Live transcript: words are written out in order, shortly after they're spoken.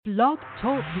Blog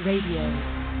Talk Radio.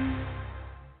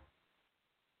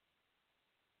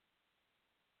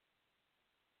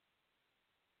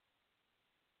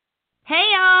 Hey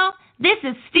y'all, this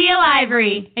is Steel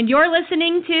Ivory, and you're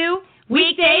listening to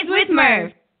Weekdays with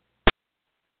Murph.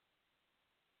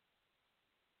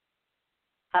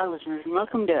 Hi listeners, and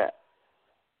welcome to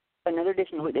another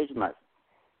edition of Weekdays with Murph.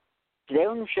 Today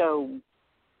on the show,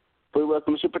 we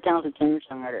welcome super talented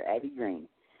singer-songwriter Abby Green.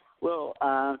 We'll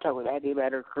talk with Abby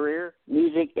about her career,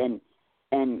 music, and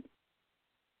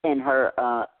her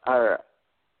a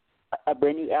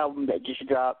brand new album that just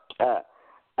dropped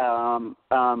earlier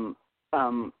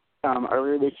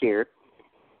this year,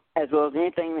 as well as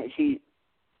anything that she's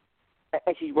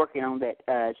working on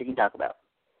that she can talk about.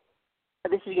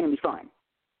 This is going to be fun.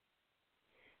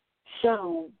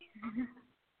 So,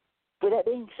 with that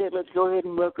being said, let's go ahead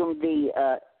and welcome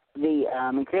the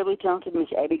incredibly talented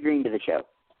Miss Abby Green to the show.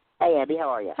 Hey, Abby, how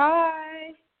are you?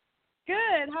 Hi.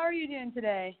 Good. How are you doing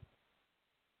today?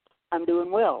 I'm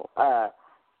doing well. I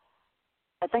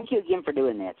thank you again for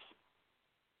doing this.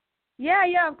 Yeah,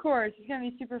 of course. It's going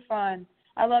to be super fun.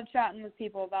 I love chatting with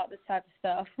people about this type of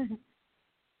stuff.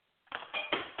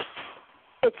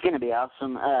 It's going to be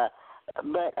awesome.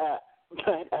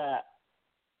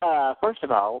 First of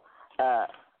all,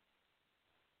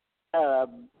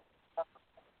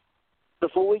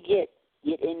 before we get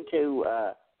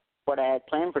into what I had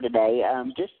planned for today,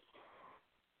 just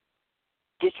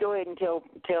go ahead and tell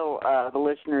the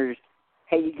listeners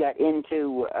how you got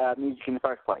into music in the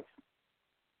first place.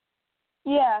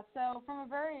 Yeah, so from a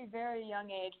very, very young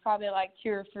age, probably like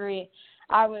 2 or 3,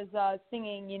 I was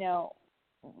singing, you know,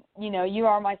 You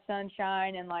Are My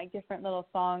Sunshine and like different little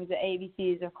songs, the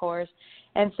ABCs, of course.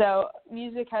 And so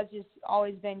music has just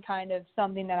always been kind of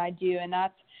something that I do, and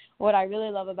that's what I really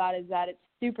love about it, is that it's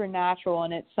super natural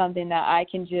and it's something that I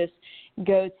can just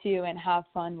go to and have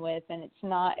fun with, and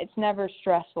it's never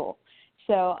stressful.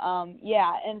 So,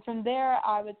 and from there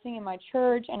I would sing in my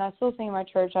church, and I still sing in my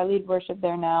church. I lead worship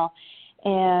there now.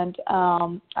 And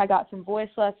I got some voice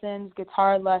lessons,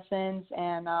 guitar lessons,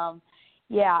 and I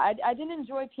didn't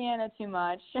enjoy piano too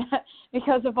much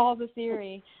because of all the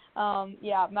theory.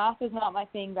 Math was not my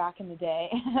thing back in the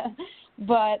day.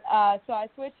 But so I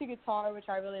switched to guitar, which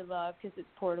I really love because it's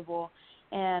portable.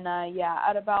 And,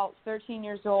 at about 13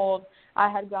 years old, I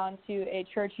had gone to a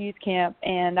church youth camp,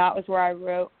 and that was where I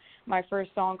wrote my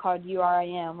first song called You Are I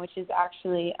Am, which is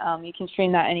actually, you can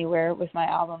stream that anywhere with my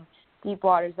album, Deep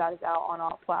Waters, that is out on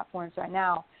all platforms right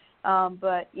now. From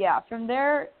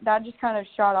there, that just kind of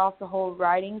shot off the whole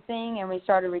writing thing, and we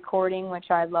started recording,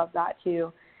 which I love that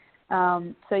too.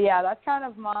 That's kind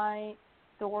of my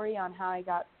story on how I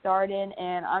got started,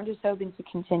 and I'm just hoping to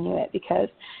continue it because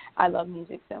I love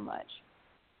music so much.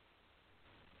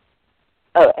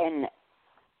 Oh, and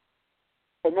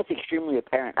that's extremely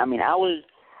apparent. I mean, I was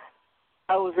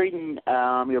reading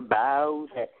your bio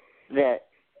that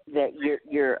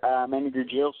your manager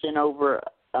Jill sent over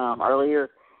earlier.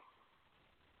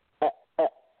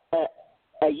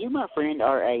 You, my friend,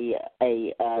 are a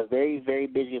very, very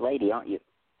busy lady, aren't you?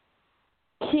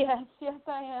 Yes,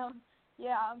 I am.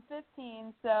 Yeah, I'm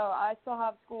 15, so I still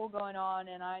have school going on,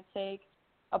 and I take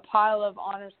a pile of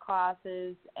honors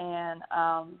classes, and,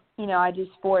 I do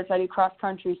sports. I do cross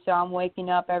country, so I'm waking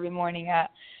up every morning at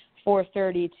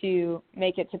 4:30 to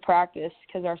make it to practice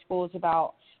because our school is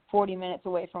about 40 minutes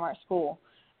away from our school,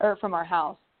 or from our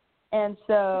house. And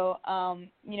so,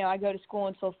 I go to school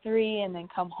until 3 and then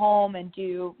come home and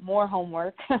do more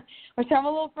homework, which I'm a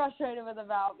little frustrated with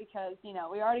about because,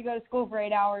 we already go to school for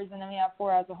 8 hours and then we have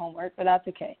 4 hours of homework, but that's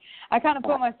okay. I kind of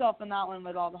put myself in that one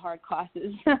with all the hard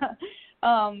classes.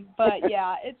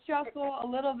 It's stressful a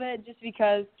little bit just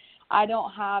because I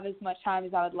don't have as much time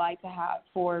as I would like to have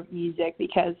for music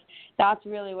because that's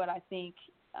really what I think,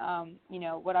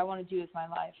 what I want to do with my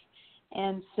life.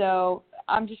 And so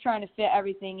I'm just trying to fit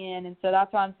everything in, and so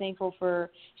that's why I'm thankful for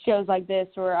shows like this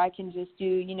where I can just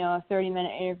do, a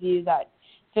 30-minute interview that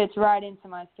fits right into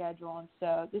my schedule, and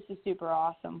so this is super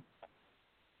awesome.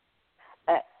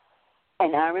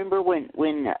 And I remember when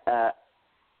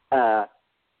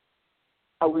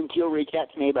Jill reached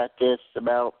out to me about this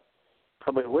about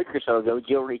probably a week or so ago.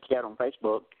 Jill reached out on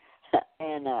Facebook,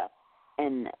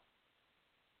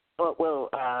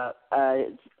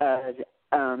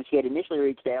 she had initially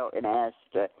reached out and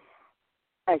asked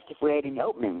if we had any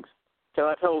openings. So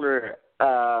I told her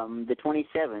the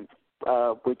 27th,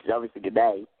 which is obviously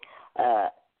today, I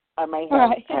may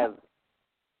have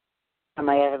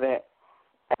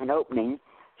an opening.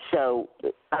 So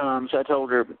I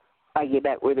told her I'd get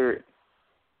back with her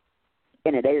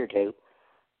in a day or two.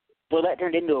 Well, that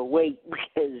turned into a week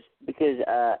because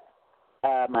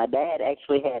my dad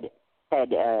actually had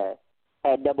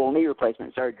double knee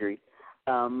replacement surgery,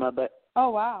 but Oh,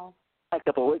 wow. a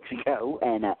couple of weeks ago,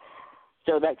 and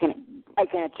so that kind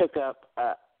of took up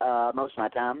most of my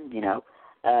time, you know.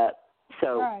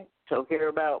 Right. So here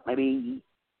about maybe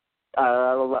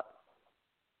like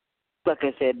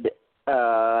I said 3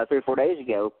 or 4 days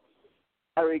ago,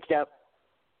 I reached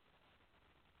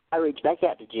back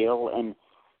out to Jill, and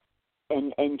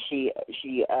she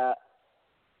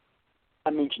I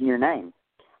mentioned your name.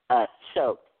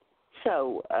 So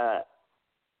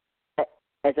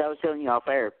as I was telling you off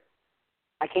air,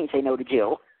 I can't say no to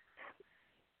Jill.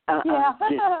 Yeah.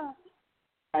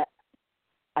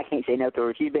 I can't say no to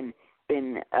her. She's been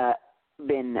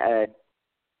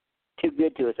too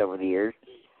good to us over the years.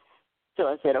 So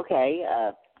I said, okay,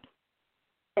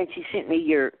 and she sent me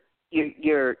your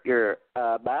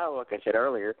bio, like I said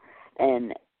earlier,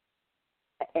 and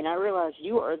I realized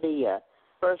you are the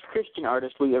first Christian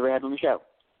artist we ever had on the show.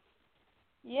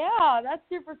 Yeah, that's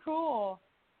super cool.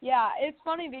 Yeah, it's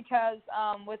funny because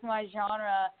with my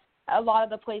genre, a lot of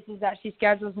the places that she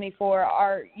schedules me for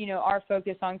are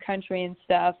focused on country and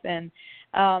stuff, and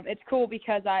it's cool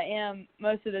because I am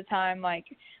most of the time like,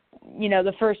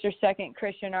 the first or second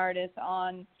Christian artist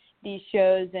on these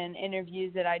shows and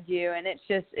interviews that I do, and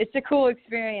it's a cool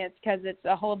experience because it's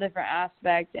a whole different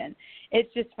aspect, and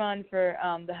it's just fun for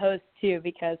the host too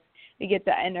because we get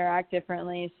to interact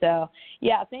differently. So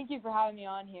yeah, thank you for having me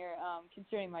on here,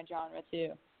 considering my genre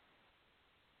too.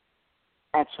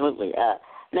 Absolutely.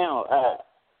 Now,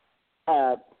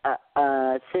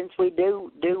 since we do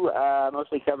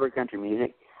mostly cover country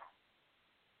music,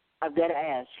 I've got to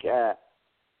ask: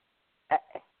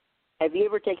 have you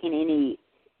ever taken any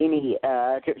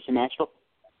trips to Nashville?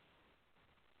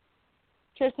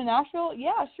 Trips to Nashville?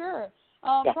 Yeah, sure.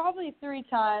 Yeah. Probably 3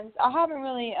 times. I haven't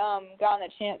really gotten a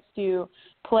chance to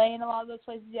play in a lot of those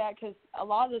places yet because a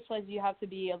lot of those places you have to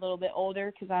be a little bit older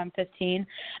because I'm 15.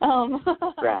 Right.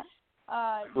 Yeah,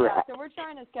 Right. so we're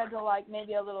trying to schedule like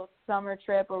maybe a little summer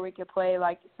trip where we could play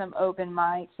like some open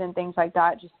mics and things like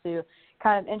that just to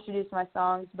kind of introduce my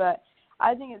songs. But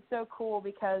I think it's so cool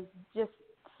because just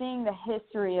seeing the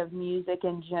history of music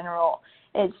in general,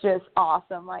 it's just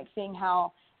awesome. Like seeing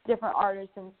how different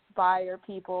artists inspire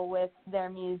people with their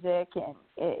music, and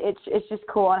it's just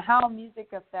cool, and how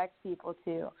music affects people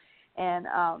too, and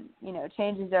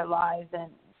changes their lives and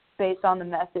based on the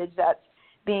message that's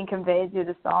being conveyed through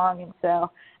the song. And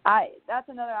so that's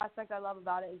another aspect I love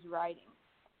about it is writing.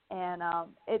 And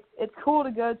it's cool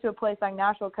to go to a place like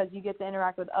Nashville because you get to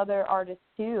interact with other artists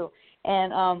too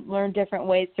and learn different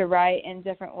ways to write and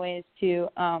different ways to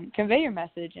convey your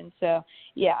message. And so,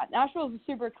 yeah, Nashville is a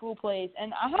super cool place.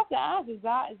 And I have to ask, is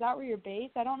that where you're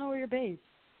based? I don't know where you're based.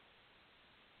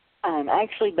 I'm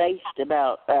actually based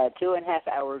about 2.5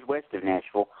 hours west of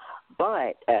Nashville,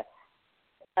 but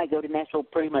I go to Nashville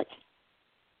pretty much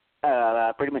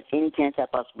any chance I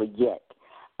possibly get.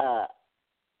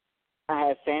 I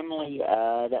have family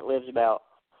that lives about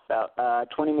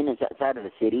 20 minutes outside of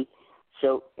the city,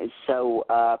 so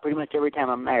pretty much every time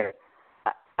I'm there,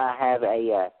 I have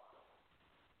a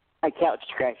couch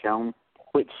to crash on,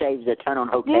 which saves a ton on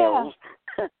hotels.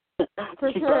 Yeah,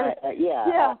 for sure.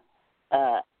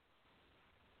 But,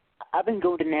 I've been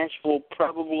going to Nashville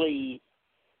probably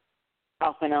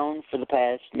off and on for the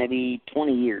past maybe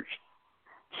 20 years.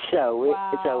 So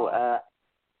wow.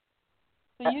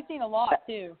 So you've seen a lot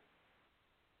too.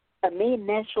 Me and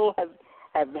Nashville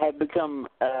have become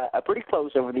pretty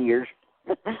close over the years.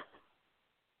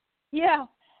 Yeah,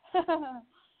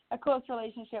 a close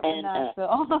relationship with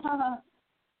Nashville.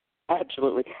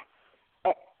 Absolutely.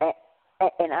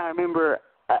 And I remember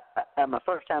my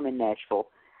first time in Nashville,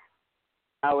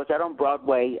 I was out on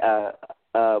Broadway,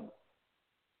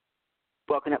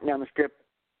 walking up and down the strip,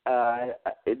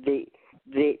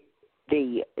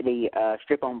 the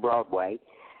strip on Broadway,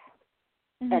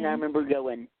 Mm-hmm. and I remember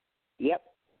going, "Yep,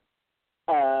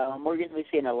 we're going to be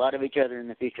seeing a lot of each other in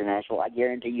the future, Nashville. I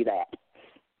guarantee you that."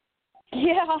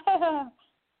 Yeah,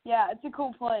 yeah, it's a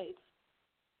cool place.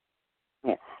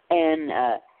 Yeah, and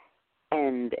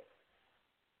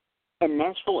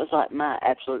Nashville is like my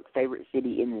absolute favorite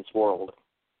city in this world.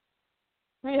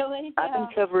 Really? I've been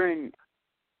covering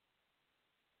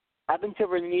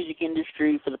the music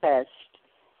industry for the past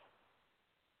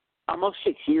almost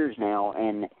 6 years now,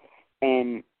 and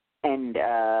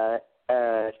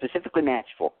specifically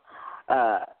Nashville.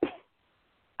 I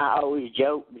always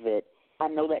joke that I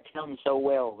know that town so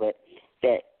well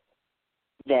that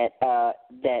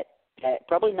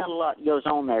probably not a lot goes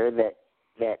on there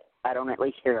that I don't at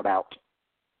least hear about.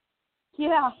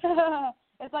 Yeah,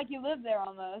 it's like you live there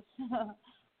almost.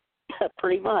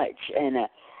 pretty much. And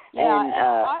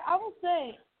I will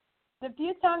say, the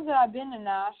few times that I've been to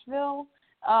Nashville,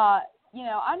 I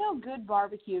know good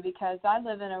barbecue because I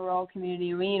live in a rural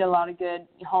community. We eat a lot of good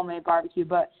homemade barbecue,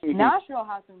 but Nashville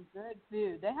has some good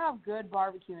food. They have good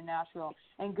barbecue in Nashville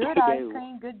and good ice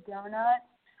cream, good donuts.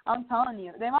 I'm telling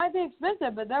you, they might be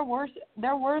expensive, but they're worth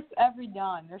every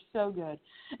dime. They're so good.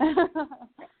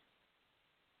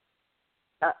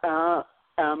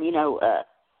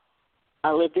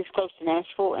 I live this close to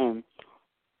Nashville, and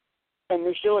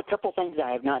there's still a couple things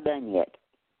I have not done yet.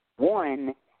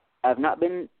 One, I've not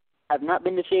been to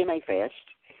CMA Fest,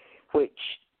 which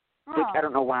I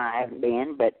don't know why I haven't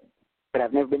been, but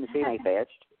I've never been to CMA Fest.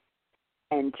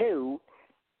 And two,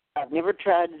 I've never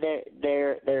tried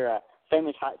their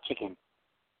famous hot chicken.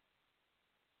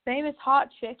 Famous hot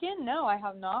chicken? No, I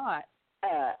have not.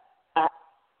 I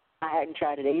hadn't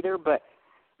tried it either, but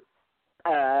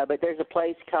there's a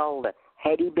place called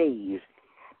Hattie B's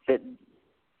that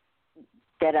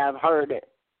I've heard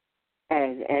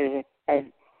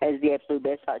as the absolute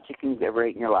best hot chicken you've ever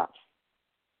eaten in your life.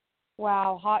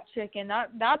 Wow, hot chicken.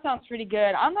 That sounds pretty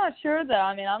good. I'm not sure though.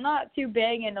 I mean, I'm not too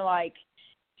big into like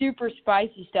super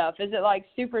spicy stuff. Is it like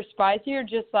super spicy or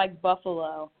just like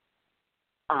buffalo?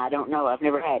 I don't know. I've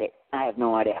never had it. I have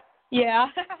no idea. Yeah.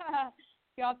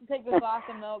 You have to take a glass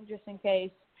of milk just in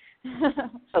case.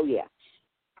 Oh yeah,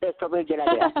 that's probably a good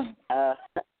idea.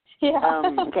 Yeah.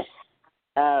 Okay.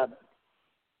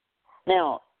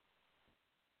 Now,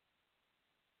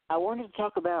 I wanted to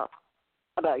talk about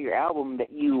your album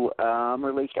that you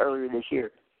released earlier this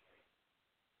year.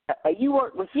 You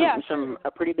worked with some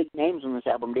pretty big names on this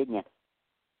album, didn't you?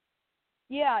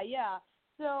 Yeah.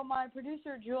 So my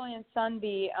producer, Julian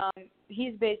Sunby,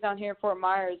 he's based down here in Fort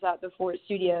Myers at the Fort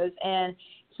Studios, and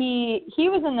he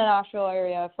was in the Nashville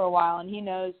area for a while, and he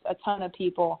knows a ton of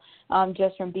people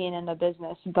just from being in the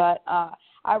business. But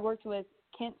I worked with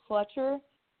Kent Fletcher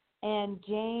and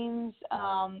James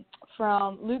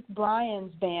from Luke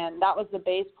Bryan's band. That was the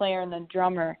bass player and the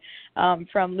drummer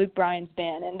from Luke Bryan's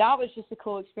band. And that was just a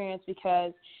cool experience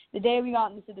because the day we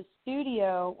got into the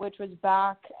studio, which was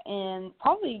back in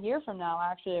probably a year from now,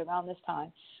 actually, around this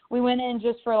time, we went in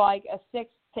just for like a 6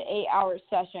 to 8 hour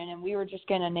session, and we were just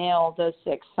going to nail those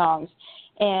 6 songs.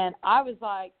 And I was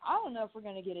like, I don't know if we're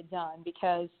going to get it done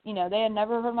because, they had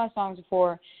never heard my songs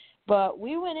before. But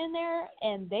we went in there,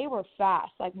 and they were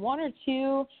fast, like 1 or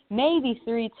 2, maybe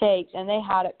 3 takes, and they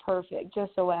had it perfect,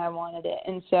 just the way I wanted it.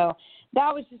 And so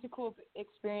that was just a cool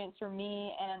experience for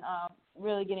me and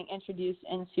really getting introduced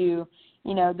into,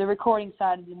 the recording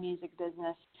side of the music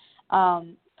business.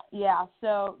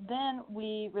 So then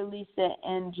we released it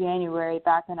in January,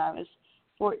 back when I was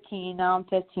 14. Now I'm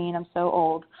 15. I'm so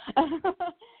old.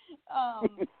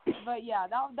 But, yeah,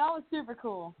 that was super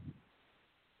cool.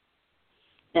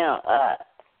 Now,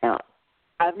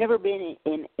 I've never been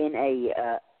in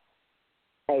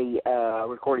a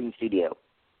recording studio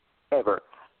ever.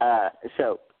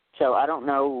 So I don't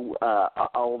know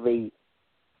all the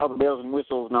bells and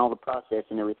whistles and all the process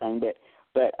and everything.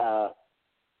 But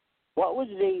what was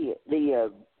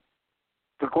the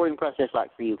recording process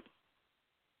like for you?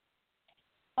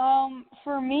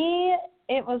 For me,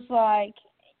 it was like,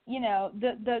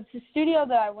 the studio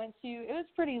that I went to, it was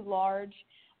pretty large.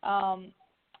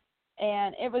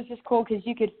 And it was just cool because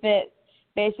you could fit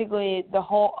basically the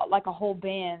whole, like a whole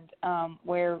band,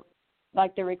 where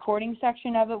like the recording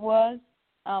section of it was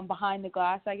behind the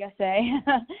glass, I guess say.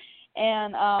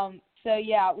 And so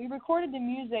yeah, we recorded the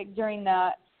music during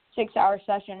that 6-hour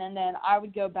session, and then I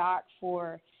would go back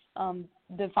for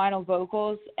the final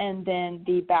vocals and then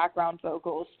the background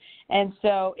vocals. And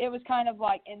so it was kind of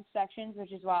like in sections,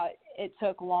 which is why it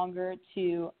took longer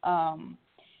to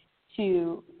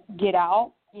get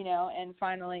out, and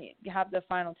finally have the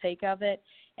final take of it.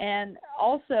 And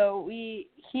also he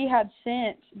had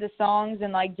sent the songs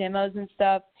and like demos and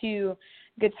stuff to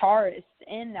guitarists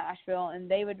in Nashville,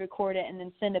 and they would record it and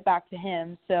then send it back to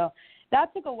him. So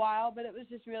that took a while, but it was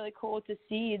just really cool to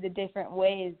see the different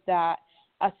ways that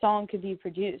a song could be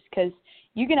produced, because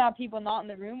you can have people not in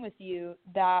the room with you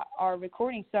that are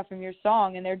recording stuff from your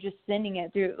song, and they're just sending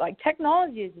it through. Like,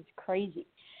 technology is just crazy.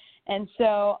 And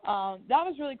so that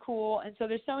was really cool. And so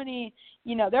there's so many,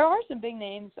 there are some big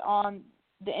names on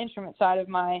the instrument side of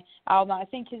my album. I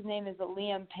think his name is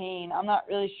Liam Payne. I'm not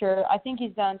really sure. I think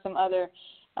he's done some other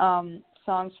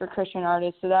songs for Christian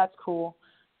artists, so that's cool.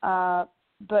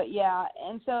 But yeah,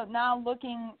 and so now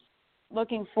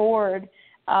looking forward,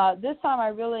 this time I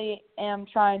really am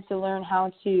trying to learn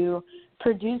how to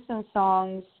produce some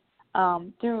songs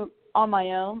on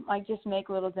my own, like just make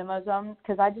little demos of them,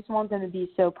 because I just want them to be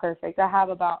so perfect. I have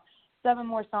about 7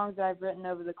 more songs that I've written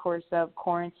over the course of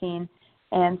quarantine.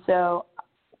 And so,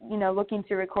 looking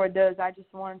to record those, I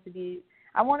want to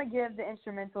give the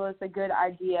instrumentalist a good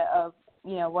idea of,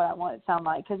 what I want it to sound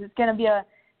like, because it's going to be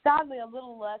sadly a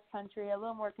little less country, a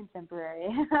little more contemporary.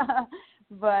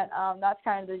 But that's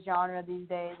kind of the genre these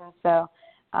days, and so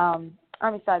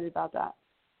I'm excited about that.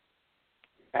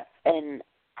 And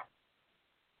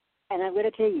I've got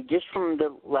to tell you, just from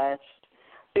the last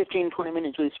 15, 20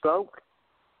 minutes we spoke,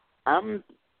 I'm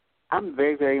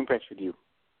very, very impressed with you.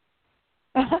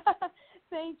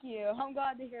 Thank you. I'm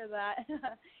glad to hear that.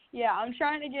 Yeah, I'm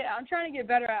trying to get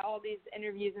better at all these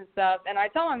interviews and stuff. And I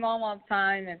tell my mom all the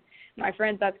time and my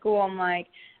friends at school, I'm like,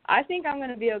 I think I'm going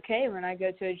to be okay when I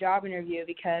go to a job interview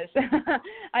because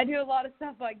I do a lot of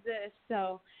stuff like this.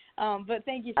 So, but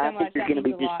thank you so much. I think you're going to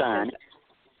be just fine.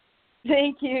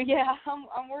 Thank you. Yeah,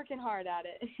 I'm working hard at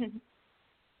it.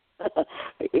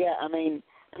 Yeah,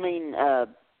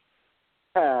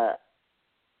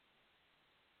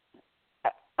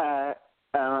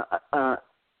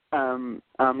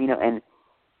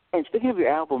 and speaking of your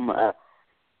album,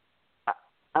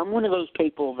 I'm one of those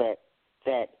people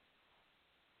that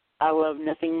I love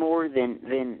nothing more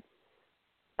than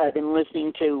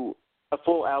listening to a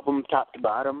full album top to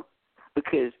bottom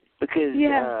because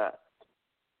yeah.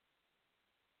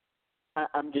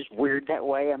 I'm just weird that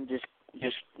way. I'm just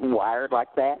wired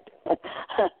like that.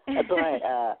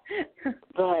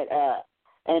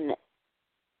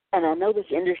 And I know this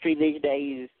industry these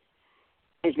days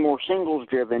is more singles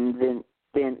driven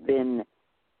than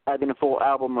a full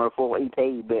album or a full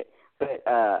EP. But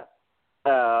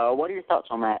what are your thoughts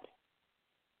on that?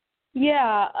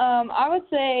 Yeah, I would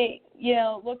say,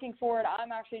 looking forward,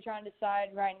 I'm actually trying to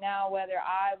decide right now whether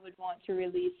I would want to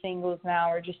release singles now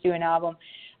or just do an album.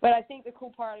 But I think the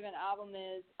cool part of an album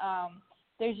is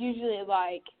there's usually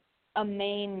like a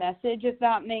main message, if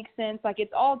that makes sense. Like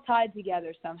it's all tied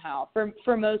together somehow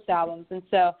for most albums. And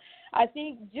so I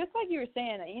think just like you were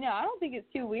saying, I don't think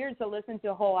it's too weird to listen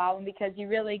to a whole album because you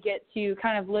really get to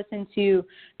kind of listen to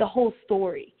the whole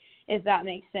story, if that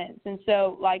makes sense. And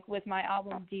so like with my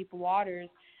album Deep Waters,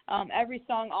 every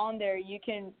song on there you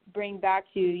can bring back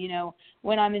to,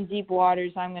 when I'm in deep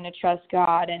waters, I'm going to trust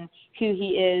God and who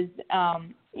he is,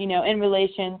 in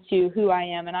relation to who I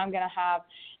am. And I'm going to have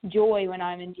joy when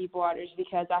I'm in deep waters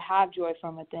because I have joy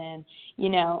from within,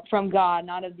 from God,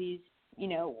 not of these,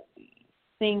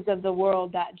 things of the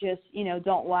world that just,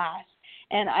 don't last.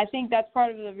 And I think that's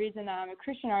part of the reason that I'm a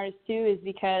Christian artist too, is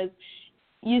because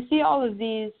you see all of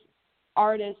these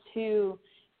artists who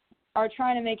are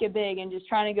trying to make it big and just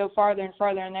trying to go farther and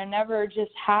farther, and they're never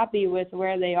just happy with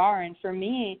where they are. And for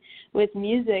me, with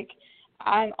music,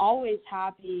 I'm always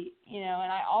happy, and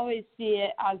I always see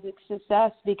it as a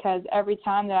success because every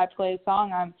time that I play a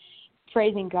song, I'm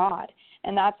praising God,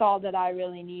 and that's all that I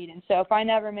really need. And so if I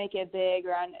never make it big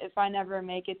or if I never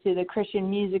make it to the Christian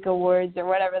Music Awards or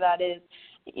whatever that is,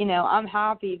 I'm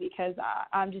happy because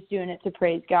I'm just doing it to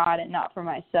praise God and not for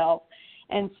myself.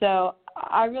 And so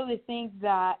I really think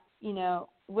that,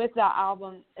 with that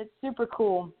album, it's super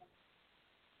cool.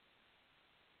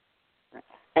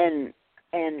 And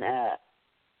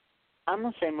I'm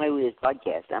the same way with this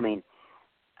podcast. I mean,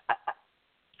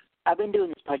 I've been doing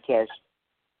this podcast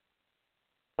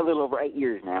a little over 8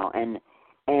 years now, and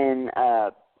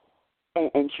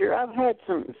sure, I've had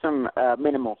some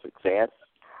minimal success,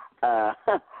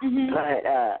 Mm-hmm.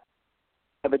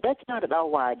 but that's not at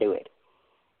all why I do it.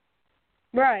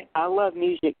 Right. I love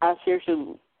music. I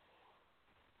seriously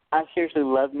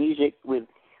love music with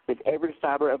every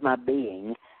fiber of my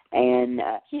being, and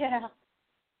yeah.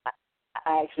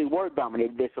 I actually word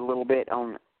vomited this a little bit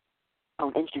on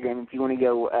Instagram. If you want to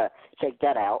go check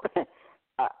that out,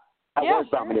 I word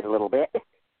vomited a little bit,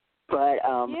 but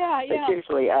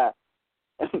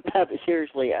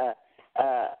seriously,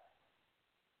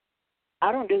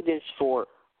 I don't do this for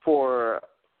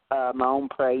my own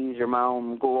praise or my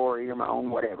own glory or my own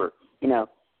whatever.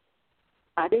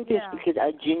 I do this because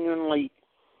I genuinely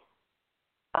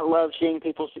love seeing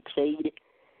people succeed,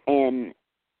 and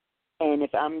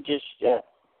if I'm just a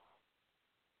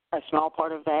small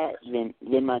part of that,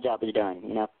 then my job is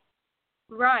done.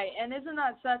 Right, and isn't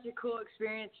that such a cool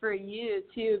experience for you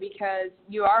too? Because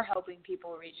you are helping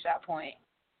people reach that point.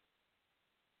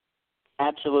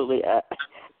 Absolutely.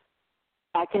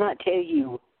 I cannot tell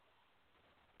you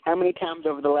how many times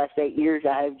over the last 8 years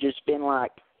I have just been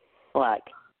like,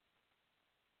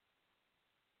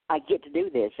 I get to do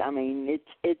this. I mean,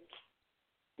 it's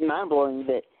mind blowing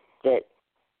that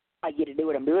I get to do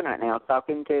what I'm doing right now,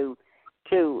 talking to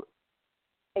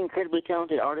incredibly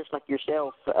talented artists like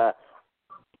yourself,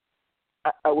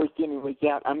 a week in and week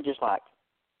out. I'm just like,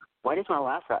 what is my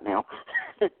life right now?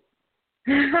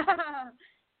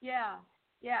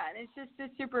 Yeah, and it's just a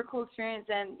super cool experience,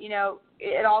 and, you know,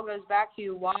 it all goes back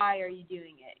to why are you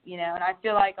doing it, you know, and I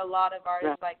feel like a lot of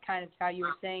artists, like kind of how you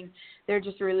were saying, they're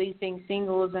just releasing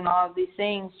singles and all of these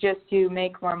things just to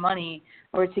make more money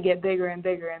or to get bigger and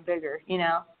bigger and bigger, you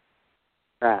know?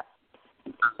 Right.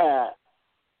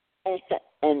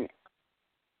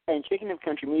 And speaking of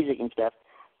country music and stuff,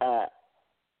 I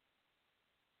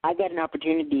got an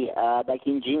opportunity back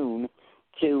in June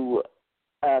to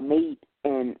meet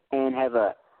and have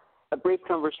a brief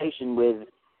conversation with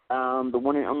the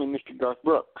one and only Mr. Garth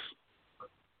Brooks.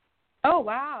 Oh,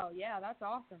 wow. Yeah, that's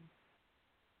awesome.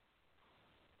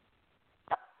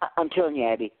 I'm telling you,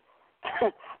 Abby.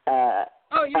 Oh,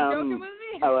 you're joking with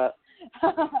me?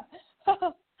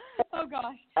 Oh,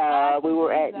 gosh. We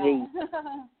were at the...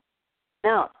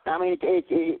 No, I mean,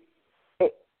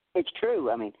 it's true.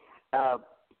 I mean, I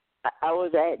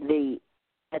was at the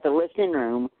listening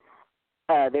room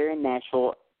there in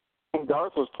Nashville, and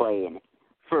Garth was playing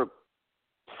for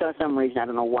some reason. I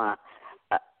don't know why.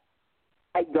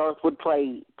 Garth would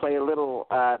play a little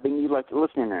then you like the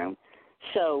listening room.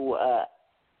 So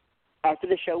after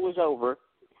the show was over,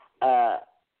 I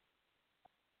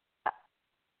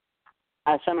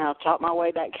somehow talked my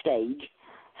way backstage.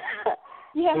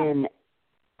 Yeah. And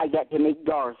I got to meet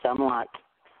Garth. I'm like,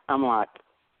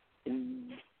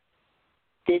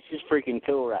 this is freaking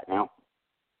cool right now.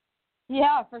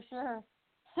 Yeah, for sure.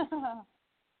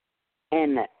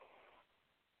 And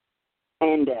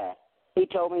he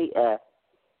told me,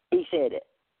 he said,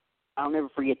 I'll never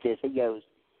forget this. He goes,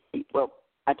 well,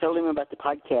 I told him about the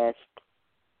podcast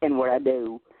and what I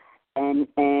do, and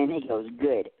he goes,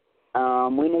 good.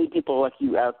 We need people like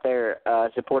you out there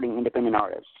supporting independent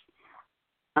artists.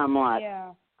 I'm like,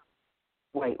 yeah.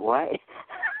 Wait, what?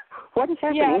 What is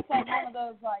happening? Yeah,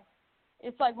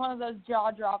 it's like one of those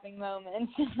jaw-dropping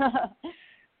moments.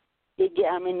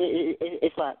 Yeah, I mean,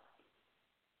 it's like,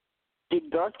 did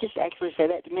Garth just actually say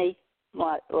that to me?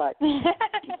 Like,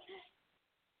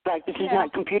 this is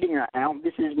not computing right now.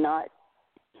 This is not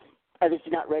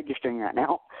registering right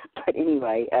now. But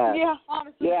anyway, yeah,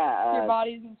 honestly, your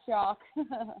body's in shock.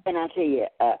 And I tell you,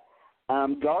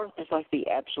 Garth is like the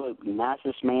absolute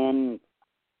nicest man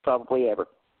probably ever.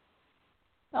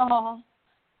 Oh,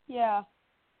 yeah.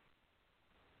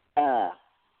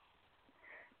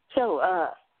 So,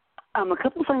 a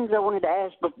couple things I wanted to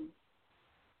ask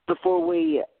before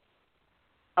we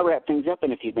wrap things up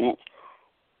in a few minutes.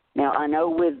 Now, I know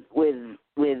with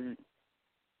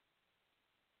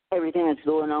everything that's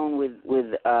going on with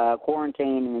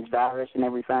quarantine and this virus and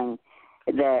everything,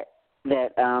 that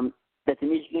the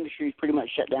music industry is pretty much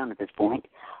shut down at this point.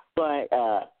 But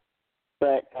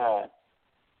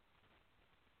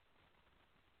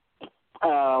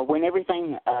when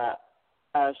everything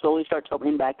slowly starts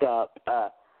opening back up,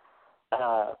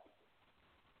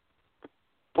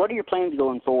 what are your plans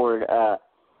going forward? Are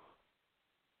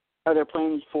there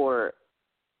plans for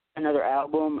another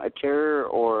album, a tour,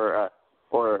 or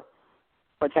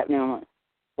what's happening on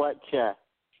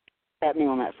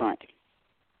that front?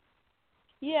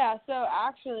 Yeah, so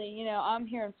actually, I'm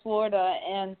here in Florida,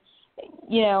 and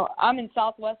I'm in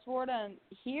Southwest Florida, and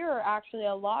here actually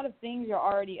a lot of things are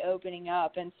already opening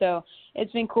up, and so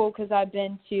it's been cool because I've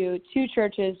been to 2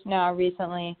 churches now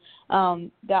recently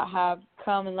that have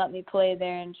come and let me play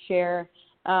there and share,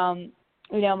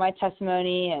 my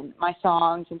testimony and my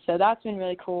songs, and so that's been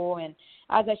really cool. And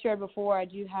as I shared before, I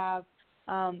do have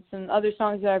some other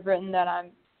songs that I've written that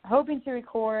I'm hoping to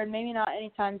record, maybe not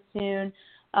anytime soon,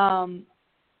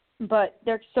 but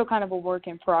they're still kind of a work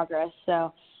in progress.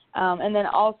 So, and then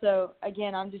also,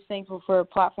 again, I'm just thankful for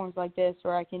platforms like this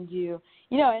where I can do,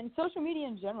 and social media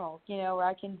in general, where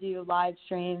I can do live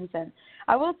streams. And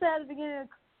I will say at the beginning of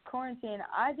quarantine,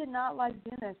 I did not like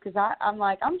doing this because I'm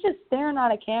like, I'm just staring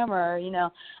at a camera,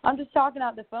 I'm just talking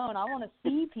out the phone. I want to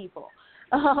see people.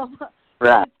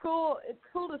 Right. It's cool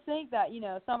to think that,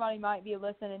 somebody might be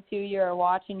listening to you or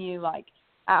watching you, like,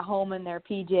 at home in their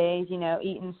PJs,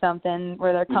 eating something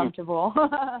where they're comfortable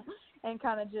and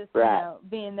kind of just,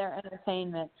 being their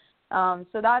entertainment. So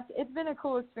it's been a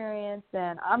cool experience,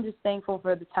 and I'm just thankful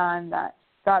for the time that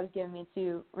God has given me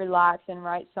to relax and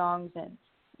write songs and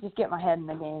just get my head in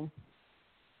the game.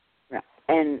 Right.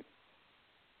 And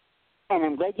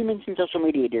I'm glad you mentioned social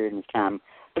media during this time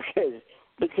because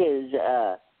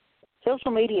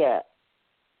social media,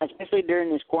 especially during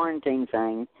this quarantine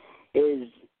thing,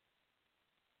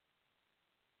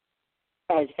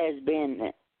 has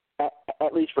been,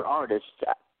 at least for artists,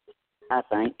 I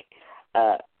think,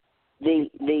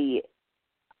 the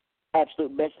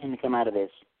absolute best thing to come out of this.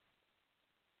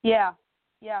 Yeah,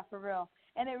 Yeah, for real.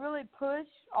 And it really pushed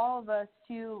all of us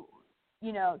to,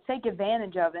 take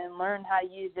advantage of it and learn how to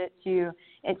use it to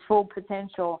its full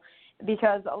potential,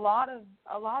 because a lot of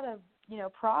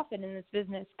profit in this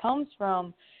business comes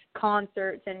from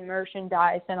concerts and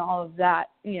merchandise and all of that,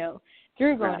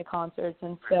 through going to concerts.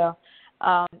 And so,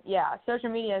 social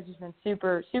media has just been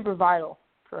super, super vital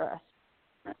for us.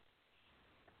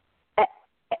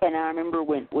 And I remember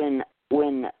when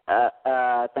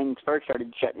things first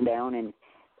started shutting down and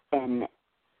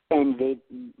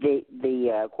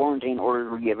the quarantine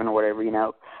orders were given or whatever,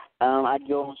 I'd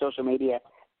go on social media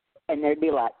and there'd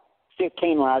be like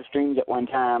 15 live streams at one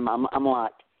time. I'm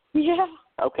like, yeah,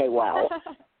 okay, wow.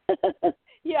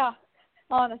 Yeah,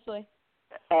 honestly.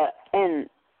 And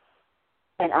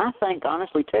I think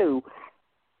honestly too,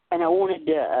 and I wanted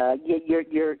to get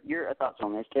your thoughts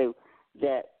on this too,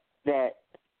 that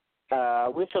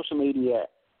with social media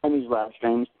and these live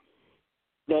streams,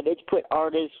 that it's put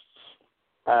artists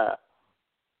of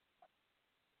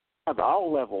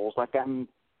all levels, like I'm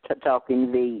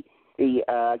talking the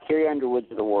Carrie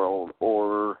Underwoods of the world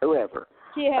or whoever,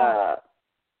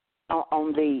 on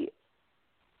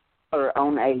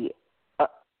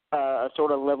a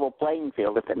sort of level playing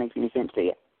field, if that makes any sense to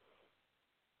you.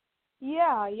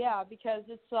 Yeah, because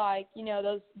it's like,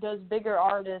 those bigger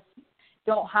artists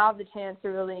don't have the chance to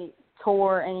really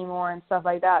tour anymore and stuff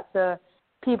like that. So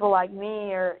people like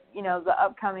me or, the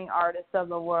upcoming artists of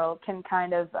the world can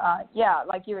kind of,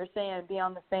 like you were saying, be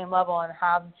on the same level and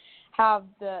have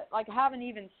an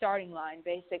even starting line,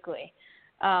 basically.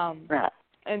 Right.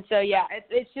 And so,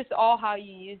 it's just all how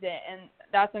you use it. And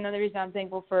that's another reason I'm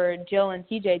thankful for Jill and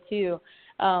TJ, too.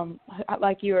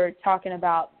 Like you were talking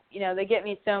about, they get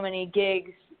me so many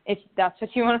gigs, if that's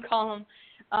what you want to call them,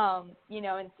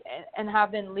 and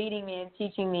have been leading me and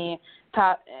teaching me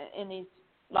in these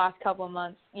last couple of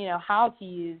months, how to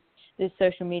use this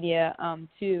social media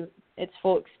to its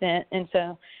full extent. And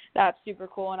so that's super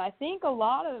cool. And I think a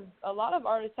lot of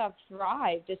artists have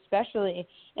thrived, especially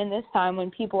in this time when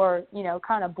people are,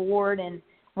 kind of bored and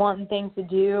wanting things to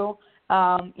do.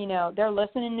 They're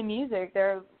listening to music,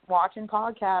 they're watching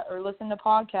podcasts or listening to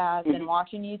podcasts and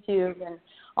watching YouTube and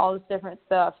all this different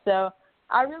stuff. So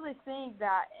I really think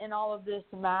that in all of this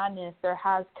madness, there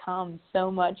has come so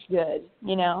much good,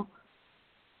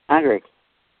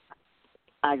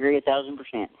 I agree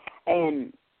 1,000%.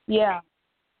 And yeah,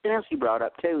 something else you brought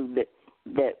up too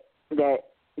that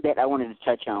I wanted to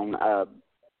touch on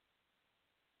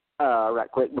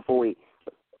right quick before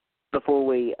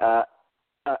we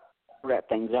wrap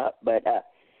things up. But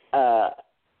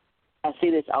I see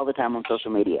this all the time on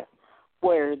social media,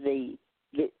 where the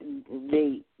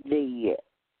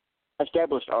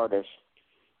established artists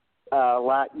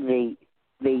like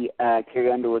the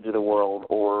Carrie Underwoods of the world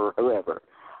or whoever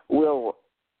will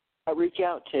reach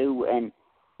out to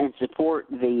and support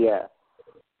the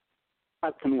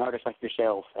upcoming artists like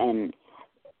yourself, and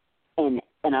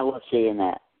I love seeing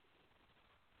that.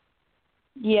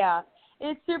 Yeah,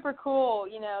 it's super cool,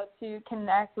 to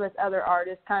connect with other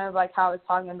artists, kind of like how I was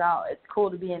talking about. It's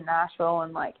cool to be in Nashville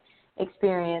and like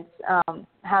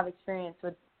have experience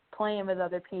with playing with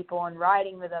other people and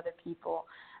writing with other people.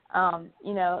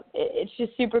 It's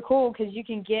just super cool because you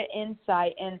can get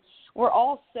insight, and we're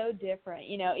all so different.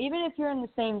 Even if you're in the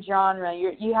same genre,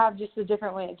 you have just a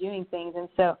different way of doing things, and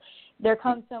so there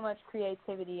comes so much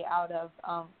creativity out of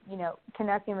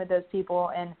connecting with those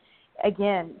people. And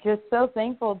again, just so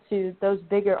thankful to those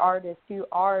bigger artists who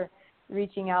are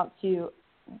reaching out to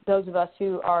those of us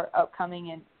who are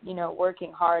upcoming and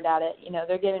working hard at it.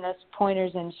 They're giving us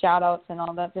pointers and shout outs and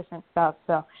all that different stuff.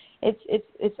 So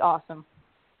it's awesome.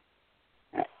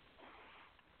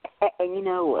 And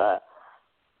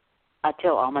I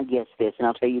tell all my guests this, and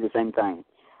I'll tell you the same thing.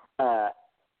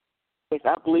 If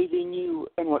I believe in you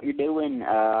and what you're doing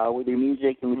with your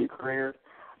music and with your career,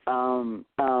 I'll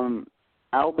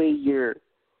be your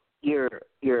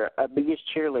biggest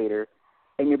cheerleader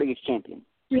and your biggest champion.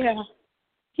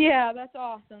 Yeah, that's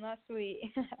awesome. That's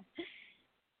sweet.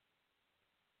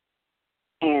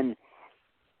 and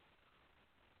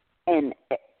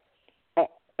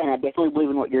I definitely believe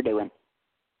in what you're doing.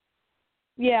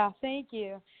 Yeah, thank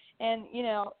you. And,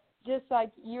 just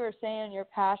like you were saying, your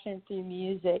passion through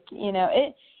music,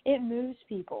 it moves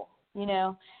people,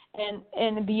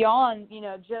 and beyond,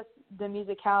 just the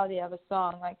musicality of a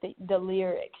song, like the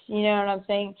lyrics, you know what I'm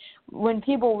saying? When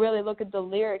people really look at the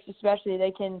lyrics, especially,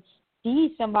 they can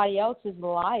see somebody else's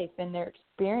life and their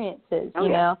experiences, you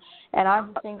know? And I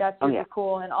just think that's super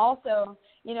cool. And also,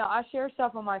 I share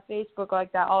stuff on my Facebook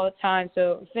like that all the time.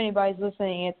 So if anybody's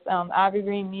listening, it's Abby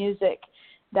Green Music.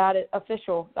 that is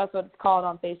official. That's what it's called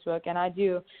on Facebook. And I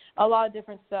do a lot of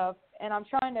different stuff. And I'm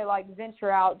trying to, like,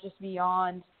 venture out just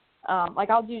beyond. Like,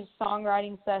 I'll do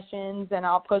songwriting sessions, and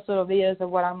I'll post little videos of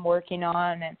what I'm working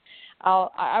on. And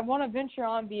I want to venture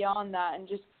on beyond that and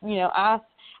just, you know, ask.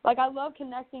 Like, I love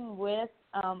connecting with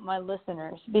my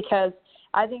listeners, because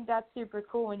I think that's super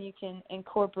cool when you can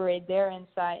incorporate their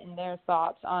insight and their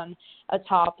thoughts on a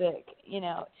topic, you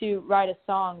know, to write a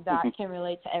song that can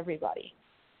relate to everybody.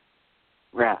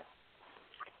 Right.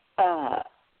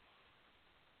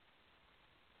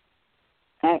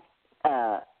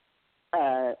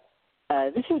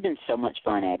 This has been so much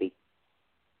fun, Abby.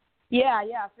 Yeah,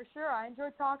 for sure. I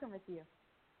enjoyed talking with you.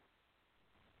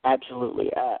 Absolutely.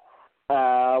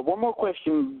 One more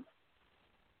question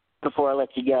before I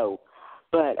let you go.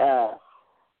 But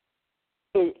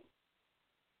is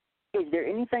there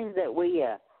anything that we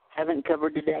haven't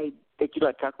covered today that you'd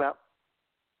like to talk about?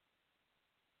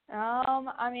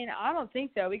 I mean, I don't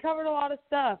think so. We covered a lot of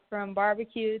stuff, from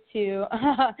barbecue to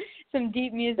some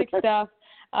deep music stuff.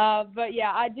 But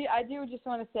yeah, I do just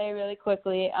want to say really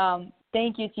quickly,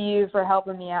 thank you to you for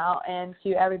helping me out, and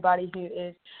to everybody who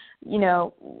is, you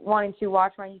know, wanting to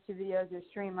watch my YouTube videos or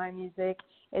stream my music.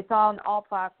 It's on all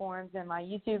platforms, and my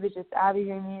YouTube is just Abby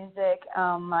Green Music.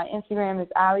 My Instagram is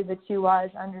Abby with 2 Y's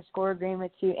 _ Green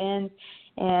with 2 N's.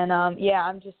 And yeah,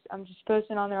 I'm just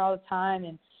posting on there all the time,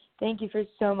 and thank you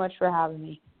so much for having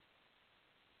me.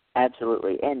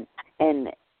 Absolutely. And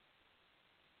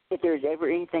if there's ever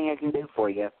anything I can do for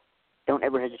you, don't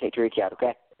ever hesitate to reach out,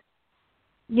 okay?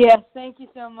 Yes, thank you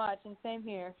so much, and same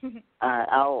here.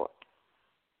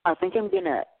 I think I'm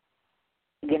gonna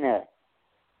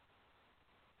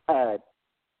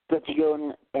let you go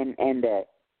and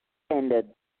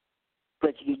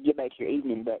let you get back to your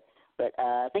evening. But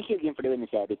thank you again for doing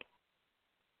this, Abby.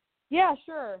 Yeah,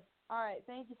 sure. All right,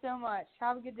 thank you so much.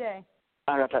 Have a good day.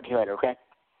 All right, I'll talk to you later, okay?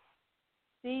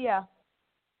 See ya.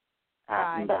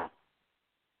 Bye. Bye.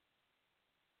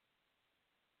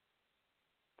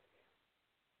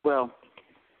 Well,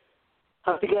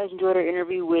 I hope you guys enjoyed our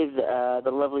interview with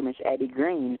the lovely Miss Abby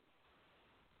Green.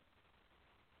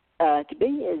 To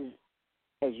be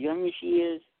as young as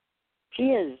she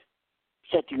has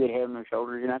such a good head on her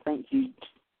shoulders, and I think she's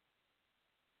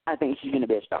going to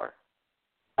be a star.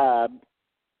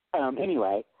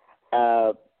 Anyway,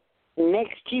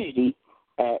 next Tuesday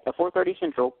at 4:30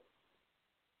 Central,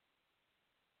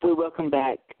 we welcome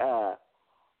back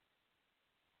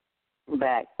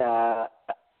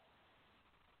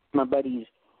my buddies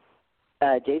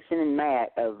Jason and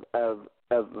Matt of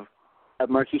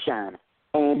Murph Shine.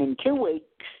 And in 2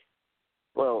 weeks,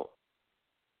 well,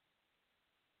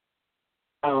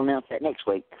 I'll announce that next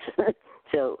week.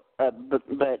 So, but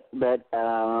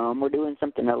we're doing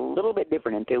something a little bit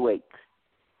different in 2 weeks.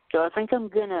 So I think I'm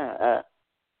gonna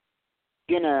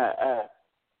end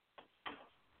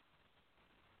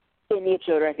the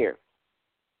episode right here.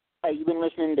 You've been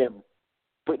listening to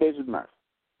Weekdays with Murph.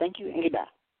 Thank you and goodbye.